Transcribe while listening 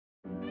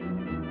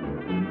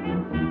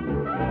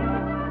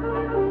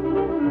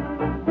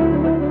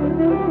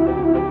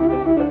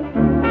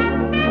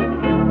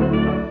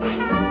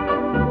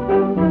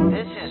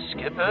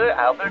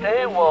Albert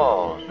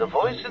Awol, the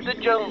voice of the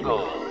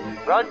jungle,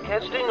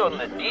 broadcasting on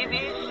the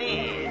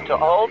DVC to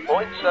all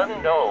points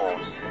unknown.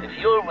 If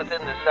you're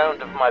within the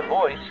sound of my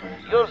voice,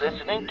 you're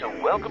listening to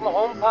Welcome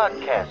Home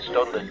Podcast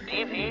on the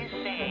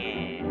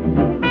DVC.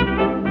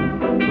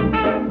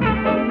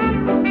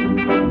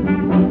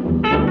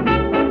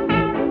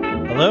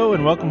 Hello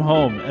and welcome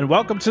home, and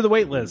welcome to The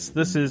Waitlist.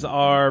 This is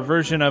our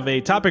version of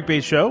a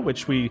topic-based show,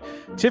 which we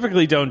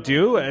typically don't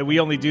do. We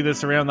only do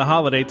this around the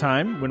holiday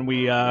time when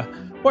we,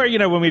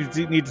 when we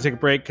need to take a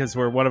break because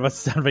one of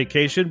us is on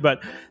vacation.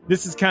 But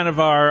this is kind of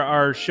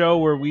our show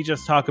where we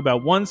just talk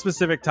about one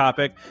specific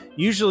topic.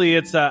 Usually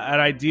it's an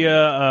idea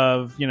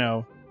of,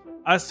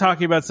 us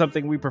talking about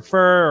something we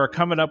prefer or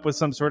coming up with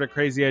some sort of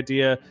crazy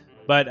idea.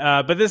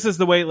 But this is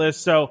The Waitlist,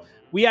 so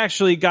we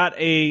actually got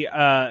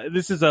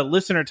this is a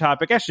listener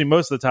topic. Actually,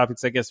 most of the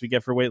topics I guess we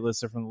get for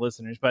Waitlists are from the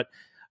listeners. But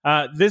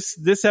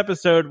this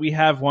episode, we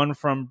have one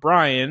from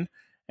Brian.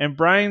 And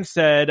Brian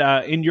said,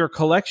 in your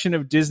collection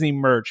of Disney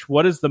merch,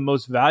 what is the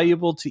most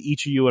valuable to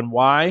each of you and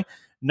why?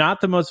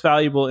 Not the most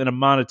valuable in a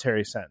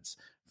monetary sense.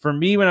 For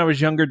me, when I was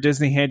younger,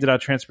 Disney handed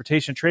out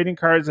transportation trading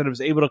cards, and I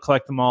was able to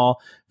collect them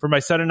all. For my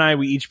son and I,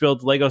 we each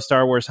build Lego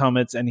Star Wars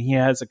helmets, and he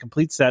has a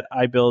complete set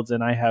I build,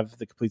 and I have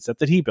the complete set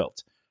that he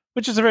built.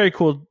 Which is a very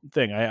cool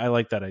thing. I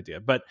like that idea.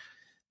 But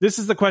this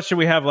is the question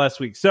we have this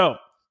week. So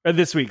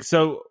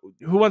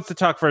who wants to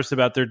talk first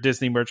about their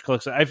Disney merch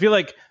collection? I feel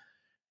like,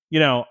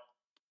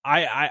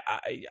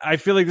 I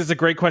feel like this is a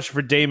great question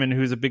for Damon,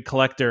 who's a big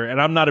collector,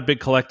 and I'm not a big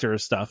collector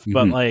of stuff.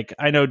 But like,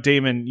 I know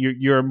Damon,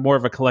 you're more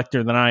of a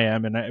collector than I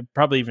am, and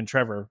probably even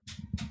Trevor.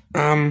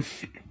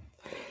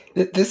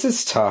 This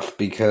is tough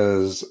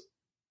because,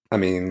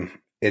 we're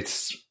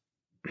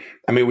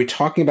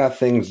talking about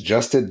things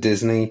just at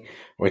Disney.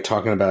 We're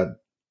talking about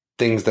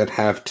things that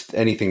have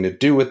anything to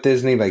do with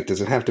Disney. Like,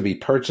 does it have to be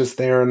purchased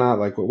there or not?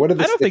 Like, what are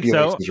the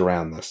stipulations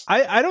around this?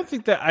 I don't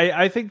think that.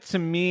 I think to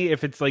me,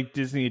 if it's like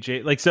Disney,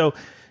 so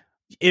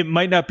it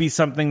might not be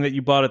something that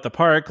you bought at the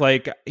park.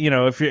 Like,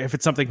 if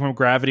it's something from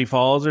Gravity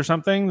Falls or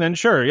something, then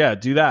sure, yeah,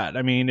 do that.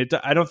 I mean,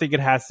 I don't think it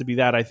has to be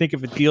that. I think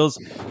if it deals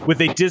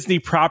with a Disney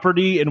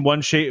property in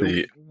one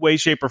way,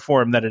 shape, or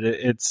form, that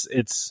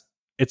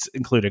it's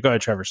included. Go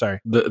ahead, Trevor. Sorry.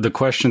 The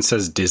question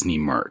says Disney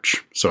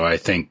merch. So I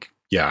think,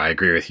 yeah, I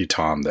agree with you,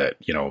 Tom, that,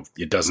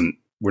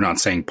 we're not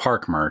saying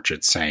park merch.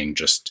 It's saying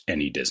just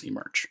any Disney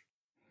merch.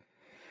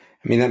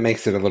 That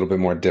makes it a little bit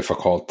more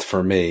difficult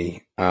for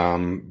me.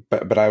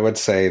 But I would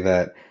say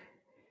that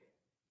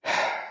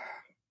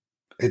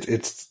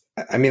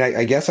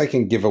I guess I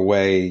can give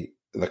away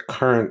the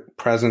current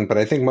present, but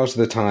I think most of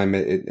the time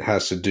it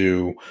has to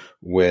do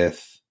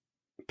with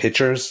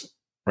pictures.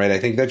 Right. I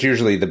think that's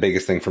usually the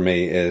biggest thing for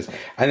me is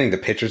I think the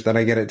pictures that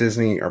I get at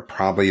Disney are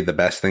probably the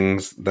best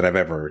things that I've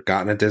ever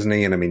gotten at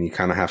Disney. And you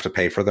kind of have to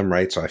pay for them.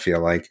 Right. So I feel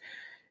like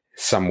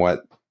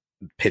somewhat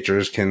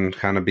pictures can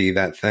kind of be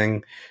that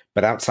thing.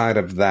 But outside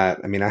of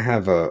that, I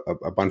have a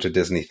bunch of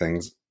Disney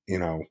things,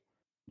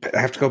 but I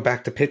have to go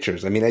back to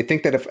pictures. I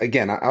think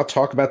that I'll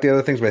talk about the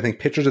other things, but I think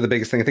pictures are the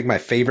biggest thing. I think my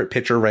favorite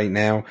picture right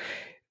now,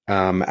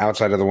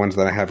 outside of the ones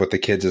that I have with the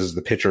kids, is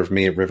the picture of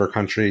me at River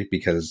Country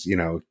because,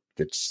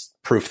 it's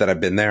proof that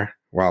I've been there,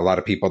 while a lot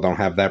of people don't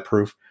have that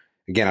proof.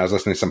 Again, I was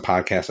listening to some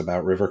podcasts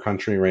about River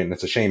Country, right? And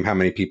it's a shame how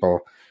many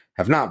people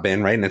have not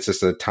been, right? And it's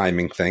just a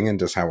timing thing and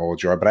just how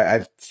old you are. But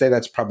I'd say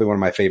that's probably one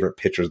of my favorite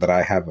pictures that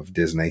I have of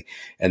Disney.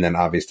 And then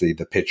obviously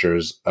the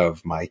pictures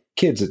of my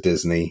kids at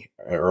Disney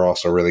are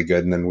also really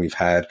good. And then we've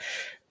had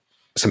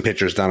some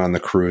pictures done on the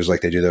cruise,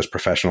 like they do those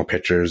professional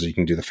pictures. You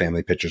can do the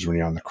family pictures when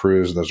you're on the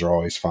cruise. Those are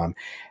always fun.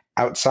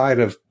 Outside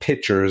of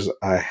pictures,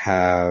 I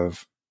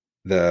have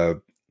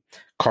the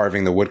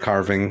wood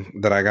carving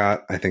that I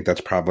got. I think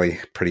that's probably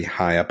pretty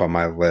high up on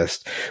my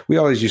list. We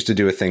always used to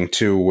do a thing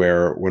too,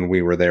 where when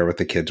we were there with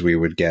the kids, we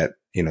would get,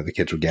 the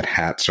kids would get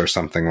hats or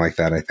something like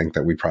that. I think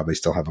that we probably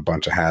still have a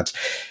bunch of hats.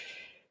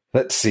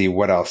 Let's see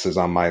what else is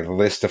on my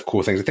list of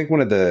cool things. I think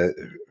one of the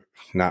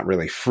not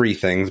really free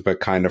things,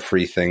 but kind of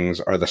free things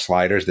are the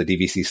sliders, the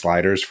DVC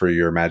sliders for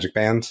your Magic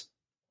Bands.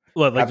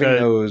 Well, like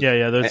those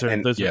are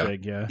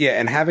big. Yeah. Yeah.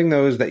 And having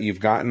those that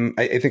you've gotten,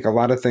 I think a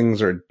lot of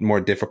things are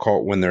more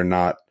difficult when they're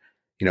not,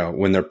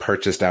 when they're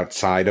purchased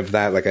outside of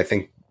that. Like, I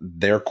think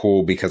they're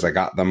cool because I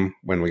got them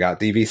when we got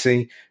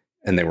DVC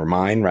and they were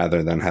mine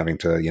rather than having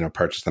to,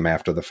 purchase them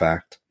after the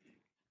fact.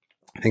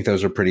 I think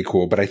those are pretty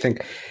cool. But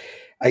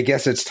I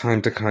guess it's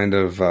time to kind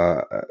of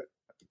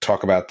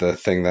talk about the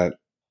thing that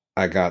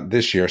I got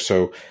this year.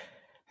 So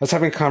I was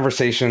having a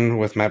conversation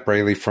with Matt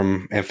Braley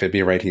from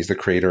Amphibia, right? He's the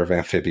creator of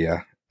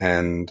Amphibia.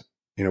 And,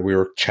 we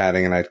were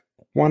chatting and I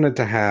wanted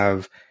to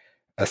have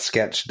a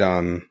sketch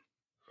done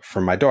for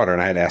my daughter.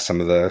 And I had asked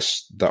some of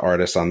the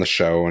artists on the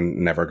show and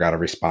never got a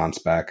response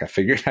back. I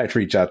figured I'd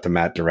reach out to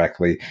Matt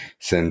directly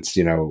since,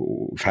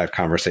 we've had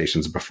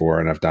conversations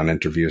before and I've done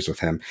interviews with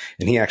him.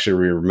 And he actually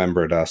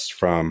remembered us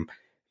from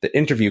the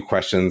interview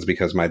questions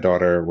because my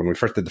daughter, when we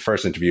first did the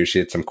first interview, she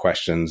had some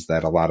questions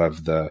that a lot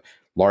of the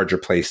larger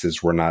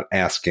places were not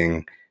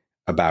asking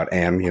about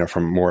Anne,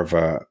 from more of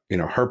a,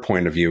 her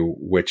point of view,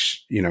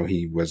 which,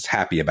 he was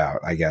happy about,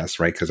 I guess,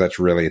 right? Because that's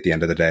really, at the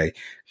end of the day,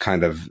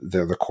 kind of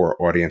the core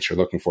audience you're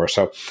looking for.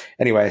 So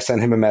anyway, I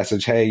sent him a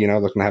message, hey,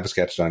 looking to have a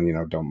sketch done,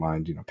 don't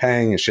mind,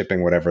 paying and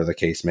shipping, whatever the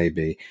case may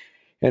be.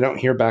 I don't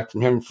hear back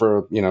from him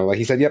for, like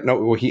he said, yep, no,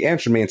 well, he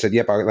answered me and said,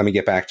 yep, let me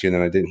get back to you.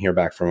 And then I didn't hear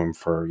back from him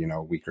for,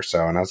 a week or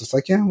so. And I was just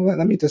like, yeah, well,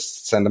 let me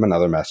just send him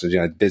another message,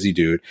 busy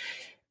dude.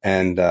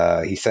 And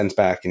he sends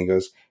back and he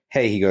goes,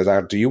 hey,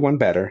 I'll do you one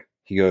better.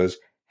 He goes,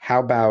 how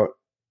about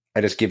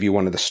I just give you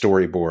one of the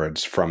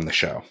storyboards from the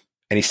show?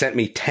 And he sent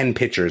me 10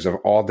 pictures of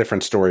all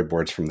different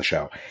storyboards from the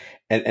show.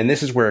 And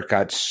this is where it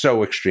got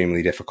so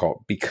extremely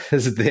difficult,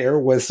 because there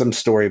was some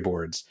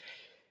storyboards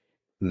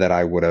that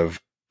I would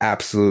have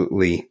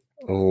absolutely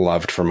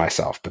loved for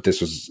myself, but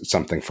this was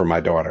something for my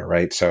daughter,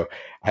 right? So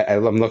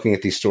I'm looking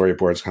at these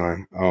storyboards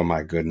going, oh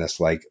my goodness,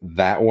 like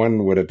that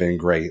one would have been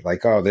great.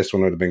 Like, oh, this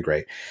one would have been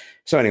great.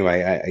 So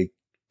anyway, I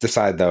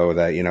decide though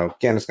that,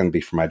 again, it's going to be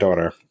for my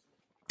daughter.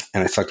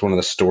 And I selected one of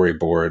the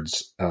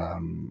storyboards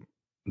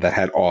that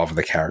had all of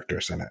the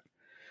characters in it.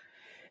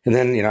 And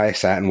then, I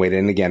sat and waited.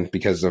 And again,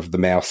 because of the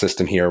mail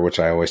system here, which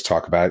I always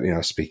talk about,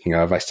 speaking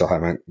of, I still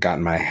haven't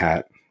gotten my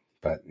hat.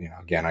 But,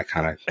 again,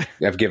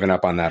 I've given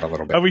up on that a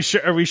little bit.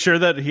 Are we sure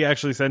that he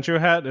actually sent you a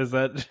hat? Is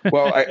that?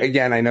 Well,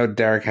 I know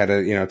Derek had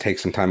to, take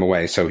some time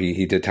away. So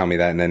he did tell me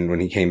that. And then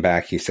when he came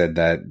back, he said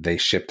that they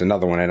shipped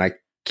another one. And I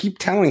keep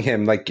telling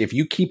him, like, if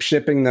you keep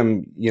shipping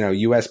them,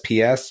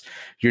 USPS,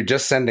 you're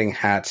just sending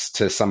hats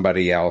to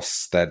somebody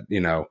else that,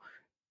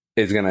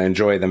 is going to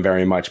enjoy them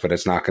very much, but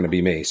it's not going to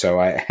be me. So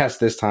I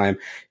asked this time,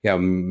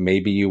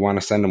 maybe you want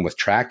to send them with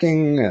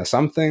tracking,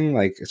 something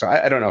like, so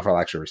I don't know if I'll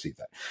actually receive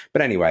that.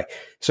 But anyway,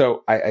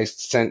 so I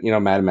sent,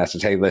 Matt a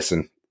message. Hey,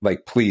 listen,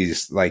 like,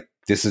 please, like,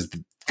 this is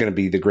going to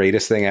be the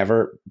greatest thing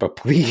ever, but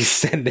please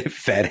send it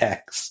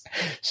FedEx.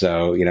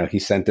 So, he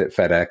sent it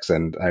FedEx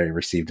and I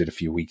received it a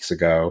few weeks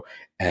ago.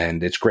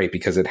 And it's great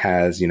because it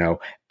has,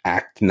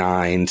 Act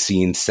 9,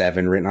 Scene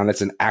 7 written on it.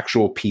 It's an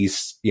actual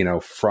piece,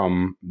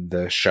 from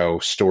the show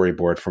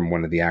storyboard from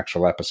one of the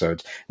actual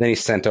episodes. And then he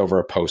sent over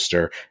a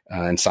poster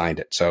and signed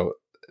it. So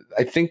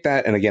I think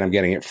that, and again, I'm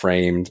getting it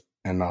framed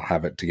and I'll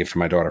have it to give to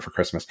my daughter for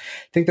Christmas.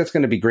 I think that's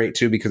going to be great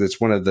too, because it's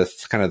one of the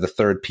kind of the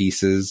third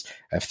pieces.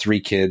 I have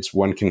 3 kids.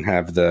 One can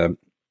have the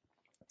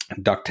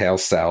DuckTales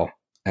cell,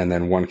 and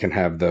then one can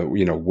have the,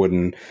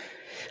 wooden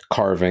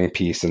carving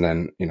piece, and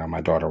then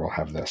my daughter will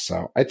have this.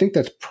 So I think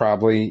that's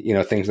probably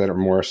things that are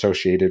more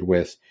associated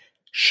with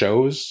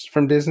shows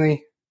from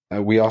Disney.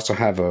 We also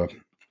have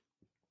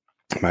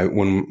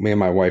when me and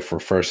my wife were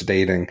first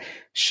dating,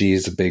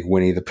 she's a big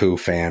Winnie the Pooh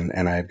fan,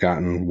 and I had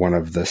gotten one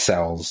of the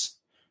cells.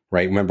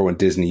 Right, remember when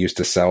Disney used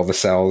to sell the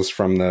cells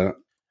from the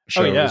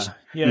shows? Oh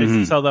yeah, they used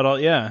to sell that all.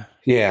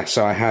 Yeah.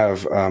 So I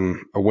have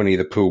a Winnie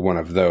the Pooh, one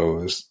of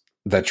those.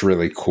 That's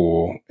really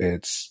cool.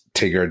 It's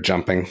Tigger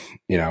jumping,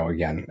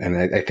 again. And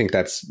I think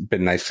that's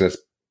been nice because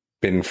it's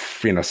been,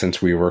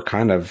 since we were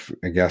kind of,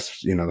 I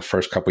guess, the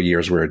first couple of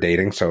years we were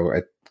dating. So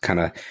it kind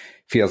of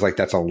feels like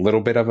that's a little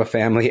bit of a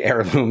family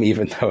heirloom,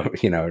 even though,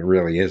 it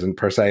really isn't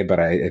per se. But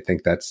I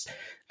think that's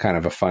kind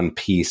of a fun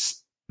piece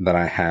that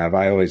I have.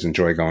 I always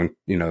enjoy going,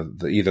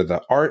 either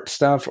the art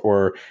stuff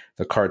or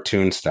the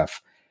cartoon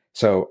stuff.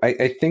 So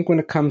I think when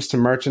it comes to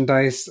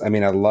merchandise, I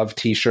mean, I love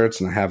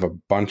t-shirts and I have a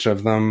bunch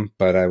of them,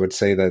 but I would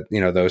say that,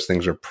 those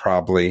things are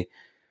probably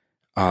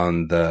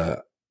on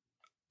the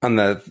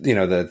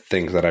the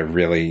things that I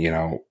really,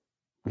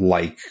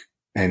 like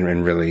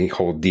and really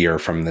hold dear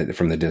from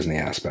the Disney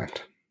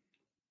aspect.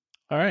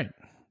 All right.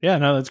 Yeah,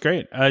 no, that's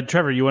great.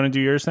 Trevor, you want to do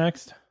yours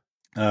next?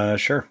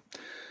 Sure.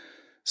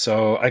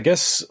 So I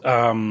guess,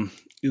 kind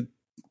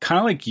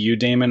of like you,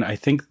 Damon, I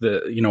think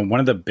one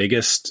of the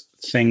biggest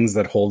things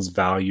that holds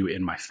value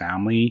in my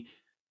family.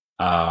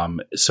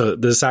 So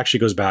this actually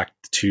goes back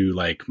to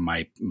like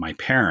my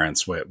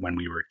parents when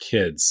we were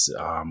kids.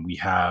 We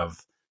have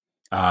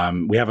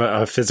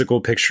a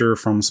physical picture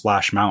from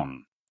Splash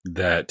Mountain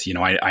that,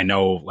 I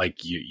know,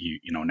 like you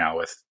now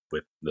with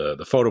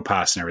the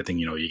PhotoPass and everything,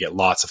 you get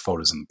lots of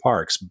photos in the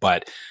parks,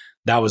 but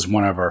that was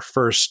one of our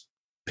first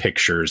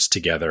pictures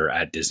together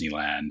at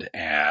Disneyland.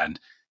 And,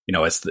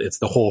 it's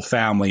the whole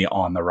family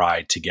on the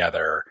ride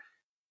together.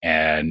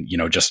 And,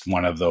 just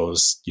one of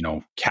those,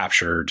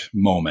 captured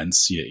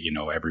moments,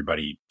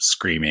 everybody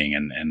screaming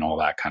and all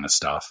that kind of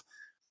stuff.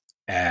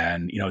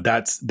 And,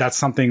 that's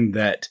something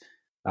that,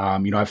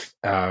 I've,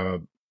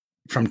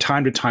 from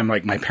time to time,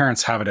 like my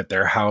parents have it at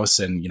their house.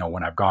 And,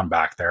 when I've gone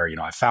back there,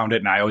 I found it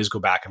and I always go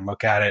back and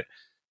look at it.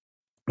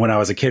 When I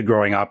was a kid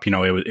growing up,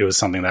 it was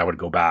something that I would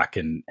go back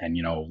and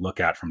look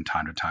at from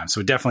time to time.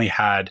 So it definitely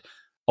had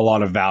a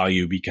lot of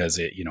value because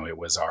it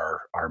was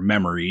our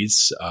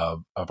memories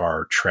of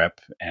our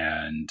trip.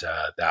 And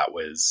that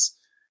was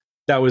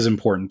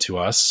important to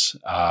us.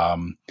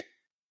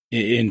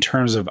 In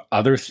terms of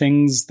other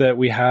things that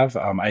we have,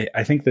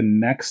 I think the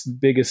next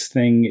biggest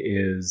thing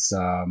is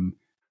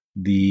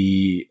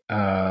the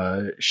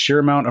sheer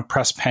amount of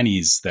press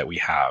pennies that we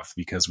have,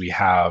 because we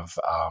have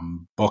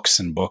books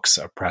and books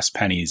of press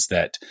pennies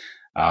that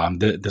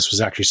This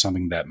was actually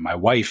something that my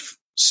wife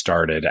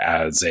started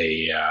as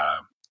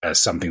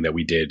something that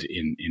we did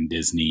in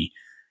Disney.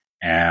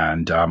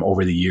 And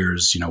over the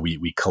years,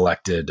 we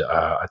collected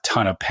a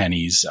ton of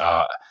pennies.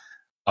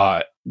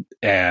 Same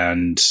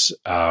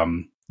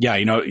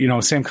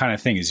kind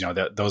of thing is,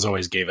 that those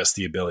always gave us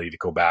the ability to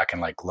go back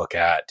and like look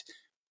at,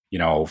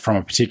 from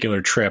a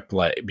particular trip,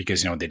 like,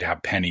 because, they'd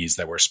have pennies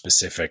that were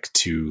specific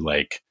to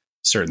like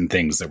certain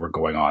things that were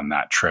going on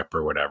that trip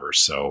or whatever.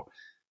 So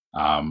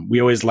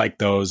we always like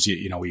those,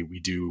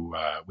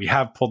 we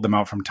have pulled them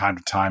out from time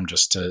to time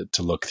just to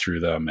look through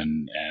them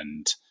and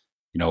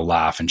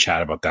laugh and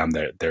chat about them.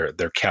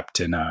 They're kept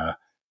in a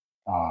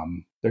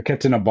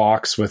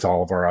box with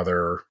all of our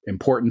other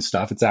important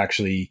stuff. It's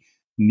actually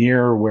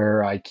near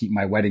where I keep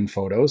my wedding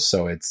photos.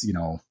 So it's,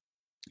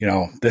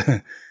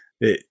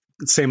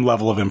 the same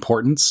level of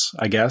importance,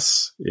 I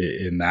guess,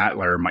 in that,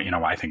 or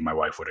I think my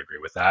wife would agree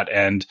with that.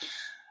 And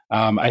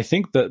I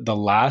think that the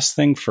last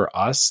thing for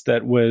us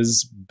that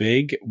was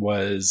big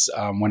was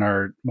when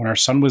our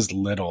son was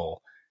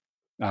little,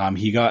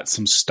 he got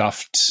some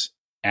stuffed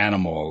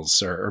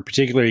animals, or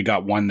particularly he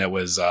got one that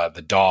was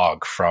the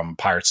dog from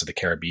Pirates of the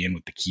Caribbean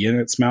with the key in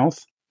its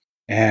mouth.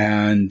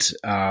 And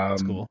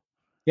That's cool.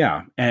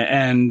 Yeah.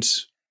 And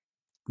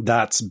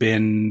that's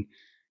been,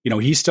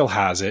 he still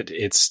has it.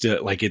 It's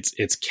still like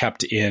it's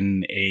kept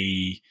in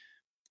a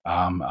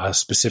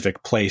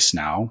specific place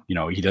now.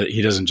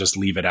 He doesn't just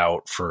leave it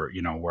out for,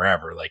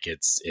 wherever. Like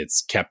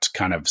it's kept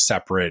kind of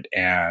separate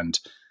and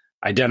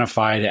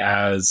identified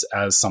as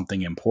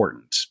something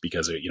important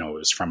because it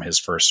was from his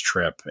first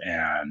trip.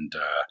 And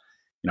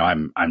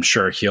I'm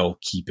sure he'll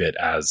keep it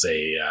as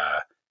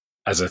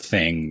a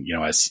thing,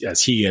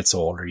 as he gets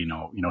older.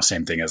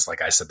 Same thing as,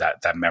 like I said,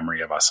 that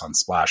memory of us on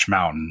Splash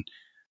Mountain.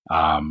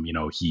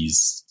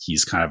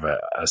 He's kind of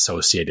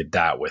associated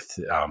that with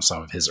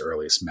some of his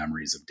earliest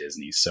memories of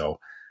Disney. So,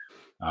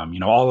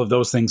 all of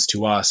those things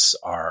to us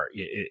are,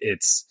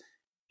 it's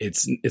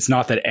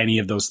not that any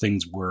of those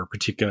things were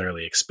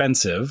particularly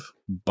expensive,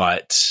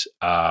 but,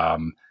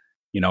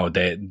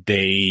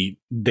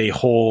 they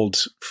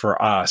hold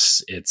for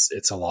us,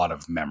 it's a lot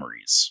of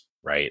memories,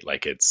 right?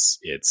 Like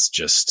it's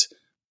just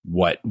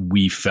what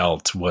we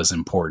felt was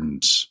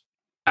important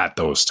at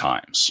those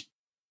times.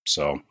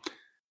 So,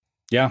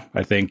 yeah,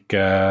 I think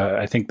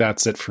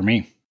that's it for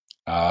me.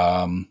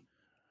 What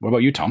about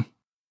you, Tom?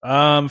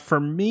 For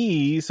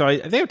me, so I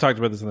think I've talked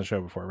about this on the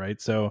show before,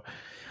 right? So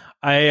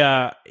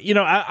I'm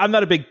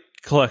not a big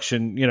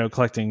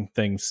collecting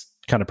things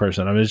kind of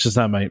person. I mean, it's just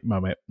not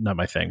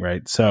my thing,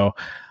 right? So,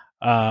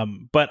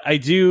 but I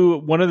do,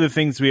 one of the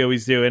things we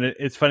always do, and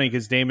it's funny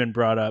because Damon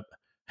brought up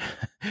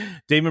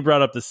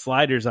the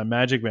sliders on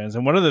Magic Bands,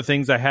 and one of the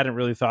things I hadn't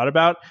really thought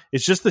about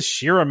is just the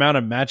sheer amount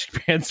of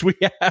Magic Bands we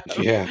have,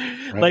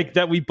 right. Like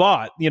that we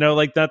bought,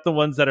 like not the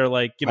ones that are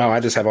like, I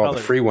just have all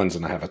the free ones,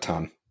 and I have a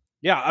ton.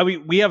 Yeah, I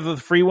mean, we have the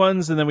free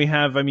ones, and then we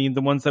have,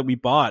 the ones that we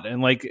bought,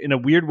 and like in a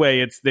weird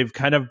way, they've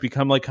kind of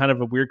become like kind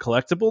of a weird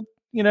collectible,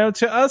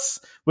 to us,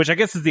 which I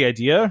guess is the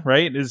idea,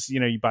 right? Is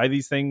you buy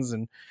these things,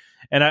 and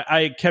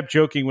I kept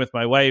joking with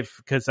my wife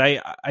because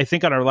I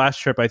think on our last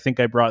trip, I think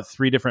I brought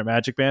 3 different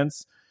Magic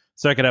Bands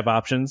so I could have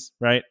options,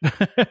 right?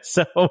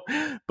 So,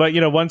 but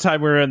one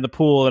time we were in the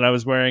pool and I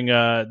was wearing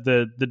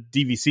the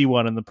DVC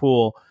one in the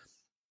pool.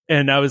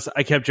 And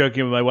I kept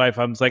joking with my wife.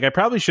 I was like, I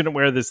probably shouldn't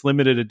wear this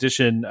limited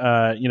edition,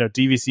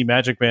 DVC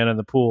Magic Band in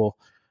the pool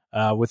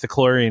with the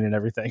chlorine and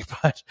everything.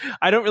 But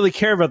I don't really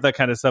care about that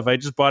kind of stuff. I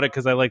just bought it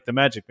because I like the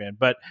Magic Band.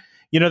 But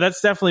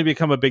that's definitely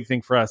become a big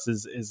thing for us.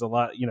 Is a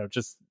lot.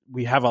 Just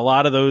we have a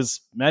lot of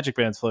those Magic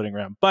Bands floating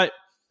around. But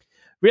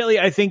really,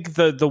 I think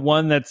the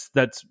one that's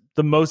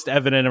the most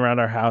evident around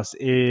our house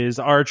is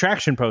our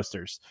attraction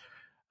posters.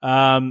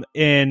 And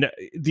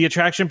the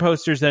attraction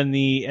posters and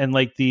the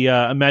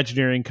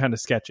Imagineering kind of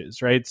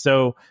sketches, right?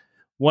 So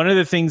one of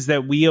the things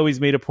that we always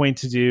made a point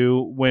to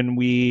do when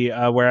we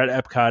were at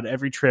Epcot,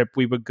 every trip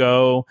we would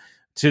go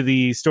to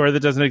the store that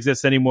doesn't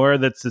exist anymore,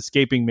 that's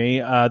escaping me,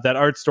 that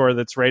art store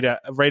that's right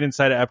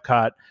inside of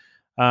Epcot,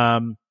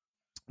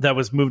 that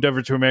was moved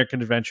over to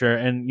American Adventure,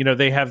 and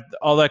they have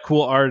all that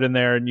cool art in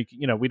there, and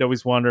we'd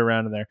always wander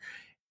around in there.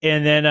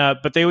 And then,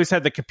 but they always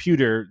had the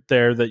computer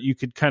there that you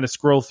could kind of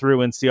scroll through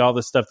and see all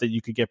the stuff that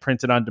you could get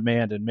printed on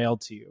demand and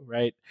mailed to you,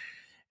 right?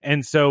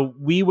 And so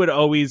we would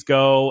always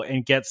go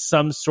and get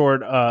some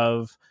sort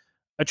of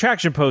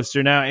attraction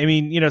poster. Now,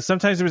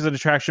 sometimes there was an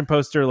attraction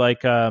poster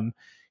like,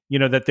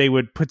 that they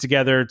would put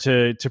together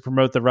to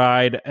promote the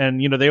ride,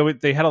 and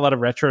they had a lot of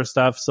retro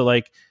stuff. So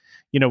like,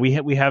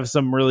 we have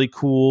some really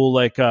cool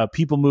like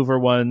People Mover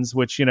ones,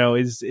 which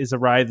is a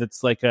ride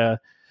that's like a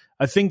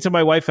thing to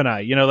my wife and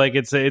I, like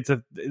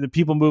the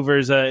People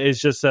Movers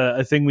is just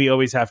a thing we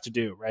always have to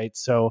do, right?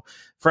 So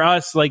for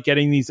us, like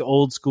getting these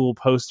old school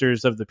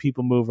posters of the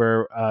People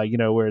Mover,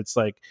 where it's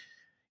like,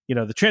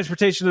 the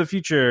transportation of the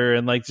future,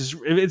 and like just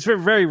it's very,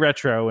 very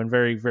retro and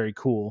very, very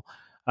cool.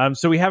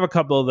 So we have a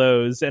couple of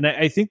those, and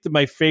I think that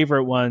my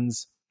favorite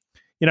ones,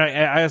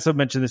 I also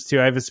mentioned this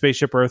too. I have a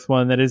Spaceship Earth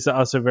one that is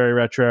also very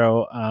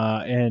retro,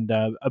 and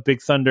a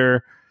Big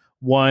Thunder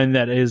one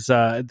that is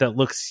that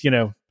looks,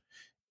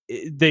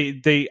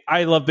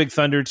 I love Big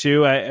Thunder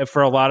too,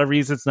 for a lot of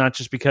reasons, not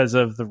just because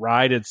of the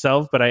ride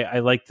itself, but I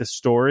like the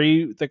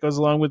story that goes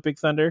along with Big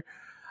Thunder.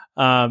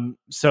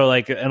 So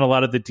like, and a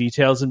lot of the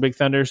details in Big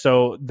Thunder.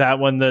 So that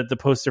one, the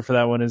poster for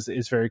that one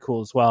is very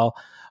cool as well.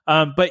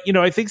 But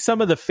I think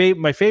some of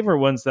my favorite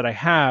ones that I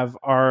have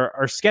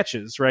are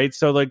sketches, right?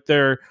 So like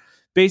they're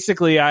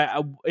basically,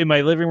 in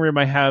my living room,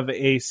 I have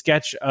a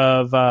sketch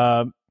of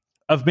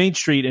Main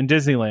Street in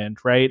Disneyland,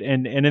 right?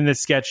 And in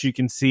this sketch, you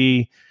can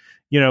see,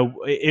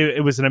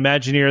 it was an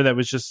Imagineer that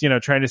was just,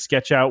 trying to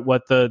sketch out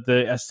what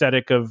the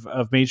aesthetic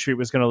of Main Street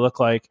was going to look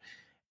like.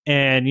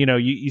 And,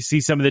 you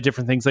see some of the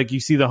different things, like you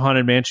see the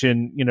Haunted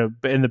Mansion,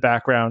 in the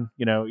background,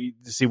 you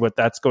see what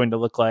that's going to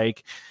look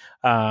like.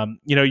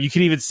 You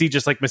can even see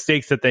just like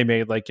mistakes that they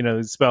made, like,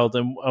 spelled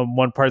in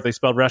one part, they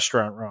spelled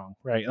restaurant wrong,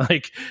 right?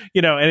 Like,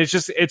 and it's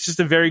just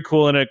a very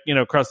cool, and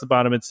across the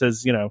bottom, it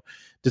says,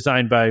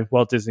 designed by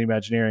Walt Disney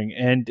Imagineering.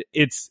 And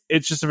it's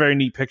just a very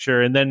neat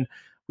picture. And then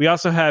we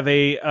also have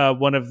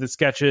one of the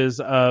sketches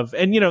of,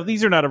 and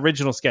these are not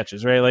original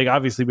sketches, right? Like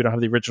obviously we don't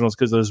have the originals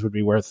because those would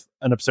be worth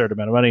an absurd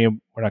amount of money, and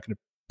we're not going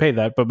to pay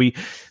that. But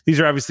these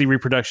are obviously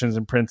reproductions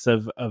and prints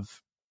of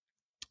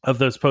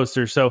those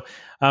posters. So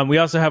we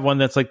also have one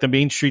that's like the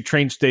Main Street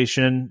train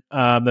station.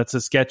 That's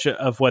a sketch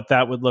of what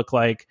that would look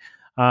like.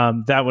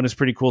 That one is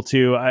pretty cool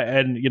too.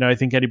 I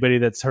think anybody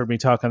that's heard me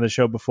talk on the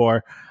show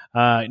before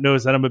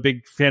knows that I'm a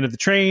big fan of the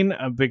train.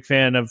 I'm a big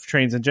fan of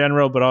trains in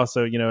general, but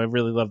also, I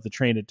really love the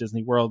train at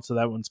Disney World. So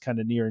that one's kind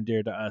of near and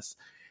dear to us.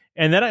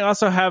 And then I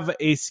also have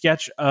a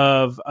sketch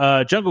of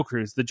Jungle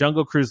Cruise, the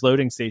Jungle Cruise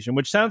loading station,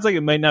 which sounds like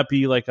it might not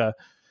be like a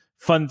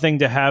fun thing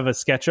to have a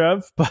sketch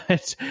of,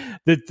 but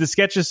the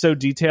sketch is so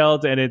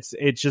detailed, and it's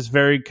just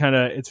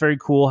it's very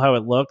cool how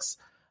it looks.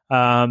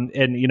 And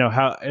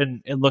how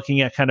and looking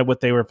at kind of what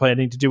they were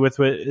planning to do with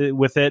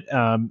it.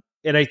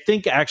 And I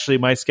think actually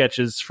my sketch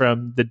is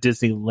from the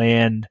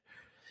Disneyland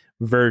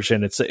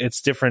version.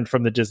 It's different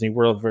from the Disney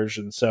World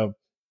version. So,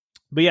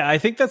 but yeah, I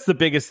think that's the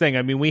biggest thing.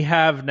 I mean, we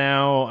have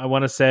now, I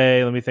want to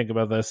say, let me think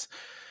about this.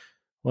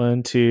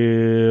 1,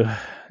 2,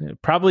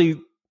 probably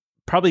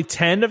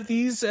 10 of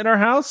these in our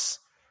house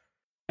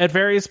at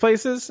various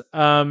places.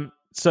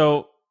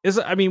 So we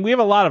have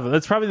a lot of them.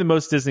 That's probably the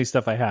most Disney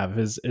stuff I have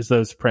is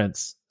those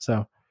prints.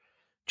 So,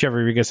 Trevor,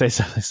 you were gonna say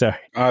something? Sorry.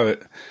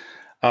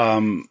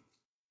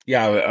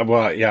 Yeah.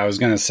 Well, yeah. I was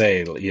gonna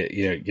say,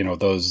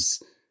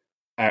 those.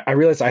 I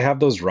realize I have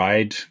those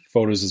ride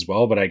photos as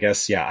well, but I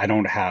guess I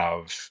don't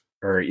have.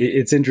 Or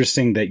it's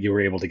interesting that you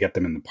were able to get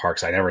them in the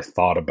parks. I never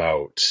thought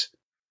about.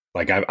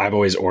 Like I've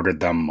always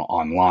ordered them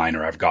online,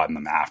 or I've gotten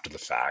them after the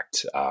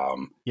fact.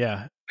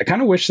 Yeah. I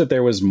kind of wish that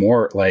there was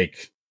more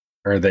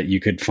or that you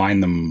could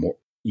find them more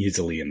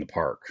easily in the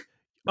park.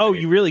 Oh,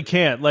 you really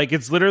can't. Like,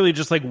 it's literally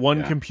just like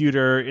one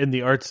computer in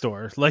the art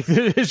store. Like,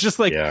 it's just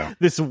like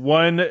this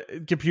one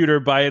computer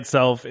by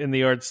itself in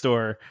the art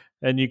store,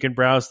 and you can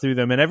browse through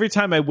them. And every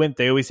time I went,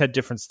 they always had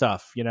different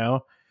stuff,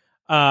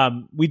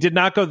 We did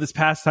not go this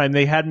past time.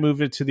 They had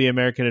moved it to the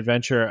American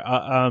Adventure,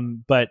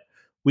 but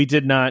we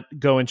did not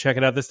go and check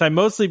it out this time,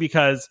 mostly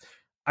because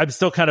I'm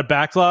still kind of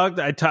backlogged.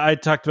 I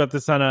talked about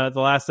this on the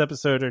last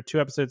episode or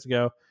 2 episodes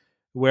ago,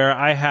 where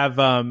I have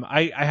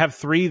I have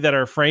 3 that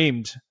are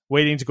framed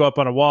waiting to go up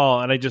on a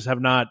wall, and I just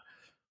have not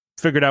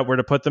figured out where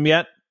to put them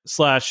yet, /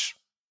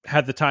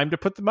 had the time to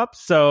put them up.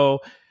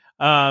 So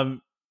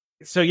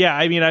yeah,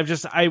 I mean,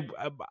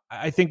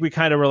 I think we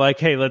kind of were like,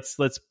 hey, let's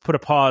put a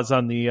pause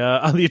on the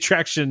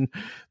attraction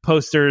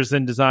posters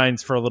and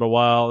designs for a little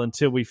while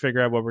until we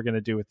figure out what we're going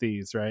to do with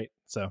these, right?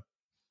 So,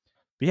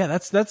 but yeah,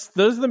 those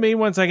are the main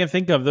ones I can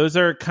think of. Those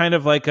are kind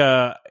of like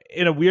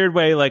in a weird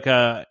way, like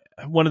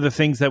one of the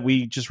things that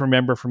we just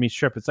remember from each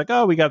trip. It's like,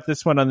 oh, we got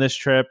this one on this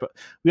trip.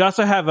 We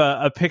also have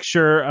a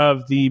picture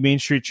of the Main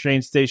Street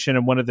train station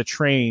and one of the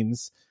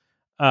trains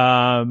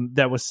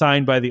that was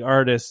signed by the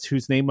artist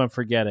whose name I'm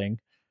forgetting.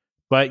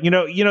 But,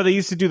 they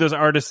used to do those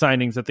artist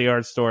signings at the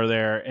art store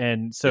there.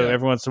 And so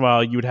every once in a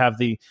while you would have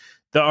the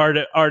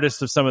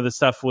artist of some of the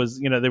stuff was,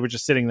 they were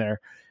just sitting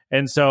there.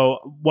 And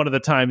so one of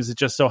the times it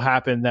just so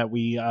happened that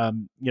we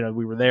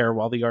were there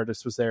while the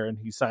artist was there, and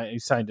he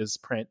signed his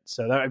print.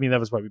 So that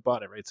was why we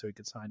bought it, right? So he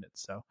could sign it.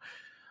 So,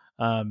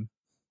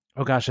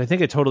 oh gosh, I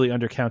think I totally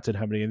undercounted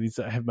how many of these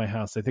I have in my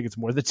house. I think it's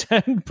more than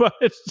 10,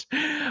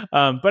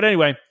 but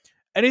anyway,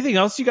 anything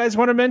else you guys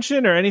want to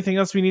mention, or anything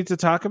else we need to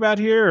talk about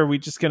here? Or are we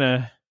just going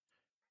to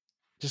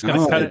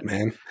cut it,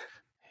 man?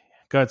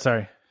 Go ahead.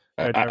 Sorry.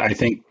 I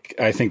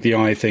think the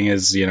only thing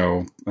is,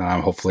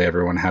 hopefully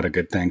everyone had a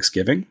good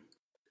Thanksgiving.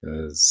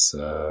 Because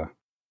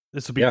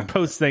this will be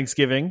post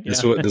Thanksgiving.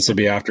 This will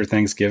be after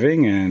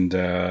Thanksgiving, and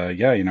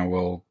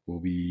we'll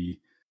be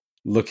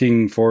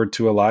looking forward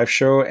to a live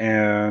show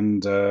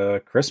and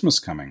Christmas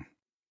coming.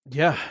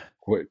 Yeah,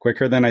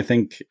 quicker than I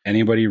think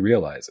anybody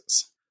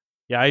realizes.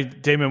 Yeah,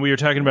 Damon, we were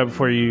talking about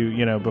before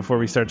before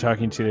we started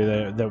talking to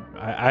you,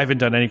 I haven't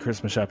done any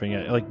Christmas shopping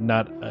yet. Like,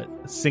 not a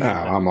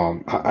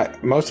single.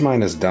 Most of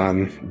mine is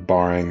done,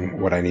 barring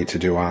what I need to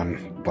do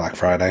on Black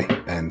Friday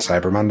and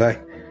Cyber Monday.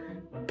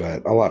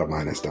 but a lot of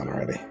mine is done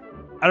already.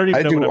 I don't even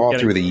I know do what I'm all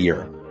getting through the to.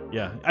 year.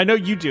 Yeah, I know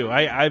you do.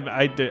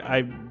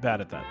 I'm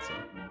bad at that. So.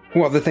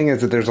 Well, the thing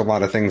is that there's a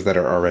lot of things that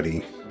are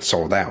already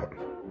sold out,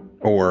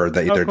 or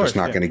that they're just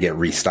not going to get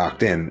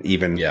restocked in,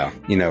 even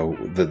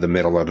the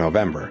middle of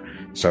November.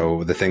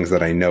 So the things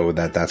that I know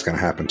that's going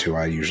to happen to,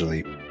 I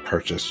usually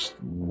purchase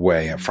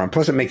way up front.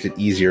 Plus, it makes it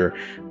easier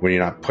when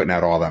you're not putting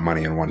out all that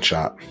money in one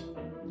shot.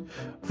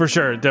 For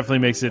sure, it definitely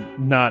makes it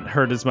not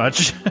hurt as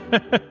much.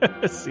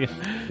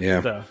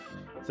 Yeah.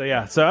 So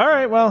yeah. So all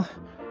right. Well,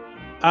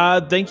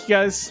 thank you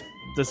guys.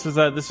 This was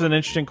an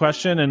interesting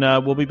question,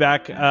 and we'll be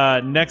back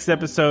next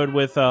episode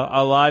with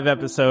a live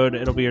episode.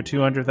 It'll be our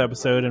 200th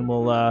episode, and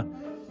we're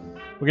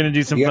gonna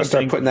do some. You gotta fun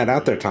start things. putting that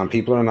out there, Tom.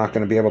 People are not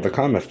going to be able to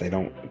come if they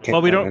don't.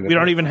 Well, we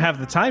don't even have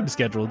the time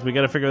scheduled. We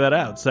got to figure that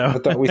out. So I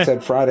thought we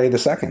said Friday the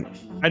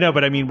 2nd. I know,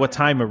 but I mean, what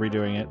time are we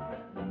doing it?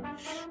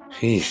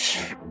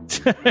 Yeesh.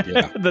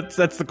 Yeah.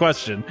 That's the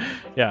question.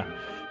 Yeah.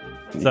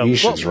 So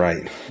Yeesh is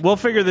right. We'll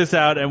figure this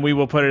out, and we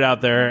will put it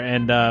out there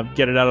and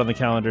get it out on the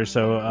calendar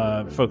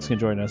so folks can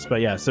join us.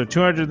 But yeah, so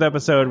 200th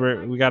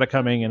episode, we got it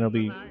coming, and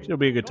it'll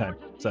be a good time.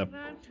 So,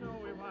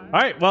 all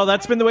right, well,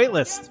 that's been the wait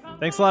list.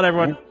 Thanks a lot,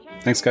 everyone.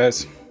 Thanks,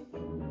 guys.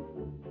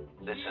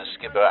 This is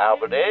Skipper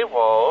Albert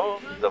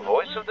Awol, the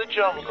voice of the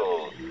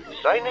jungle,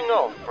 signing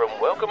off from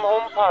Welcome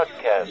Home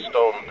Podcast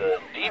on the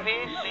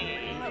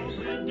DVC.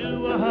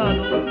 Do a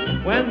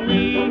huddle when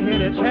we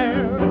hit its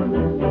hair.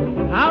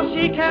 How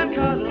she can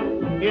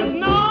cuddle is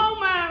no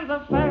man's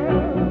affair.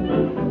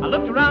 I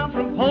looked around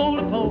from pole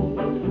to pole,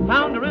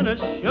 found her in a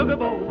sugar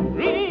bowl.